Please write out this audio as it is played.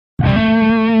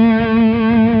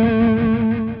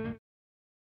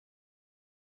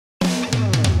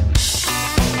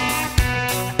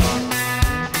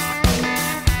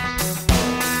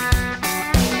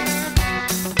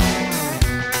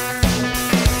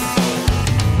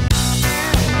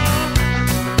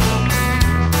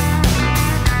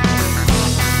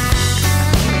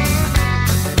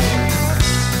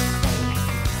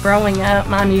Growing up,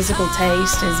 my musical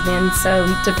taste has been so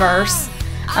diverse.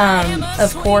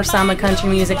 Of course, I'm a country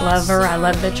music lover. I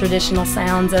love the traditional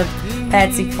sounds of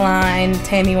Patsy Cline,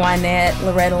 Tammy Wynette,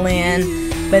 Loretta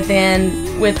Lynn. But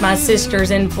then, with my sister's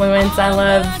influence, I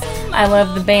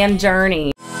love the band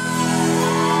Journey.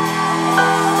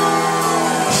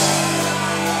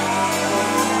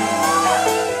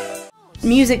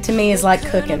 Music to me is like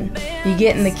cooking. You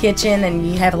get in the kitchen and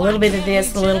you have a little bit of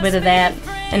this, a little bit of that,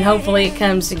 and hopefully it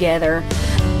comes together.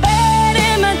 Bad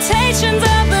imitations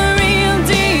of the real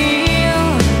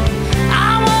deal.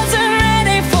 I wasn't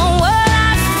ready for what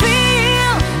I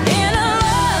feel in a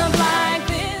love like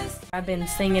this. I've been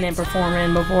singing and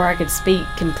performing before I could speak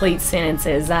complete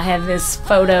sentences. I have this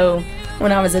photo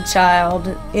when I was a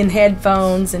child in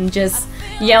headphones and just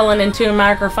yelling into a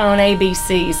microphone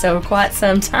ABC, so quite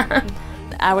some time.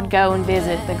 I would go and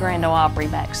visit the Grand Ole Opry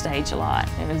backstage a lot.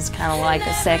 It was kind of like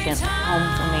a second home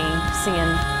for me,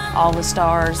 seeing all the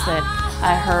stars that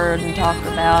I heard and talked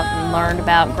about and learned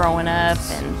about growing up,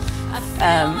 and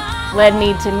led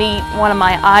me to meet one of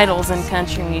my idols in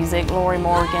country music, Lori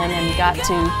Morgan, and got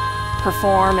to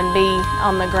perform and be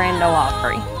on the Grand Ole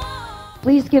Opry.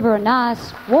 Please give her a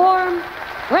nice, warm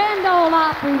Grand Ole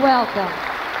Opry welcome.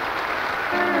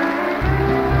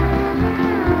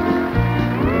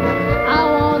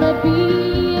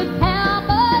 Be a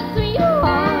cowboy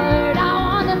sweetheart. I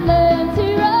wanna learn to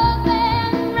rope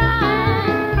and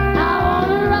ride. I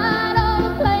wanna ride on the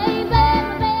plains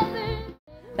and the desert.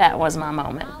 That was my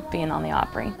moment, being on the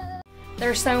Opry.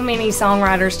 There's so many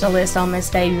songwriters to list on this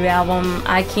debut album.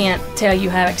 I can't tell you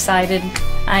how excited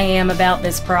I am about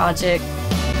this project.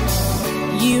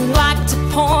 You like to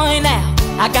point out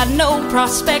I got no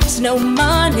prospects, no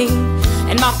money,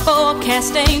 and my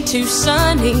forecast ain't too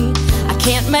sunny. I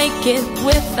can't make it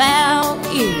without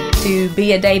you. To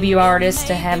be a debut artist,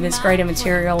 to have this great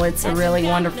material, it's a really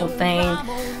wonderful thing.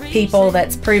 People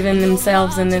that's proven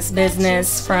themselves in this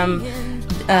business, from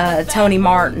Tony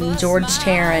Martin, George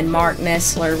Taryn, Mark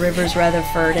Nessler, Rivers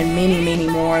Rutherford, and many, many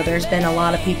more. There's been a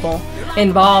lot of people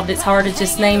involved. It's hard to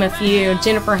just name a few.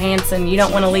 Jennifer Hansen, you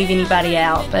don't want to leave anybody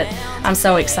out, but I'm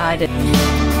so excited.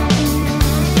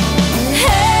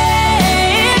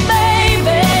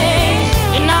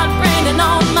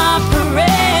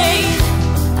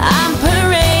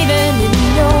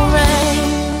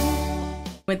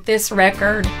 With this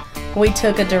record, we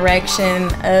took a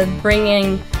direction of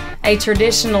bringing a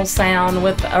traditional sound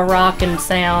with a rockin'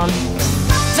 sound.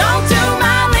 Don't do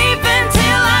my leap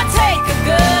until I take a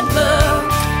good look.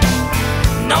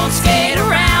 Don't skate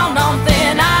around on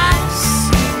thin ice.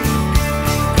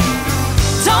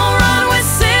 Don't run with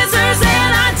scissors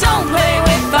and I don't play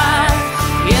with fire.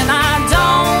 And I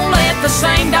don't let the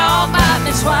same dog bite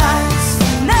me twice.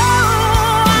 No,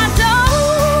 I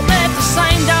don't let the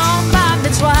same dog bite me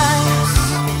twice.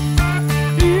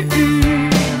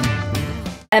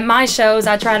 At my shows,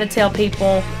 I try to tell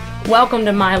people, welcome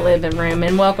to my living room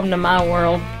and welcome to my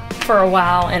world for a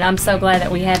while, and I'm so glad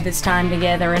that we had this time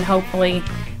together, and hopefully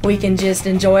we can just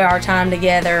enjoy our time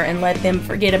together and let them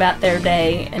forget about their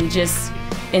day and just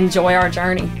enjoy our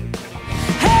journey.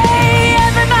 Hey,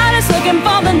 everybody's looking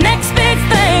for the next big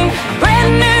thing.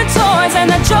 Brand new toys and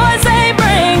the joys they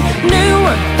bring.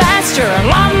 Newer, faster, a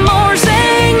lot more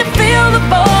zing. To feel the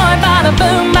boy, bada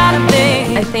boom, bada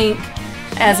bing. I think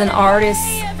as an artist,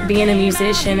 being a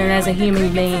musician, and as a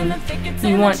human being,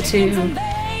 you want to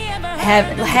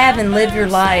have and live your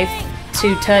life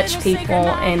to touch people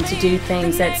and to do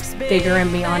things that's bigger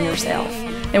and beyond yourself.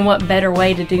 And what better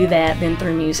way to do that than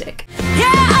through music?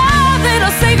 Yeah, our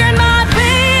little secret might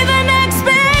be the next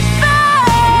big thing.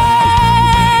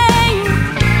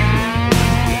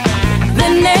 The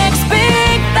next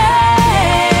big thing.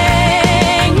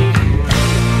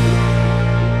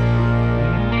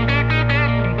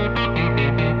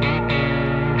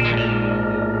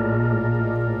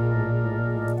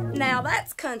 Now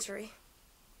that's country.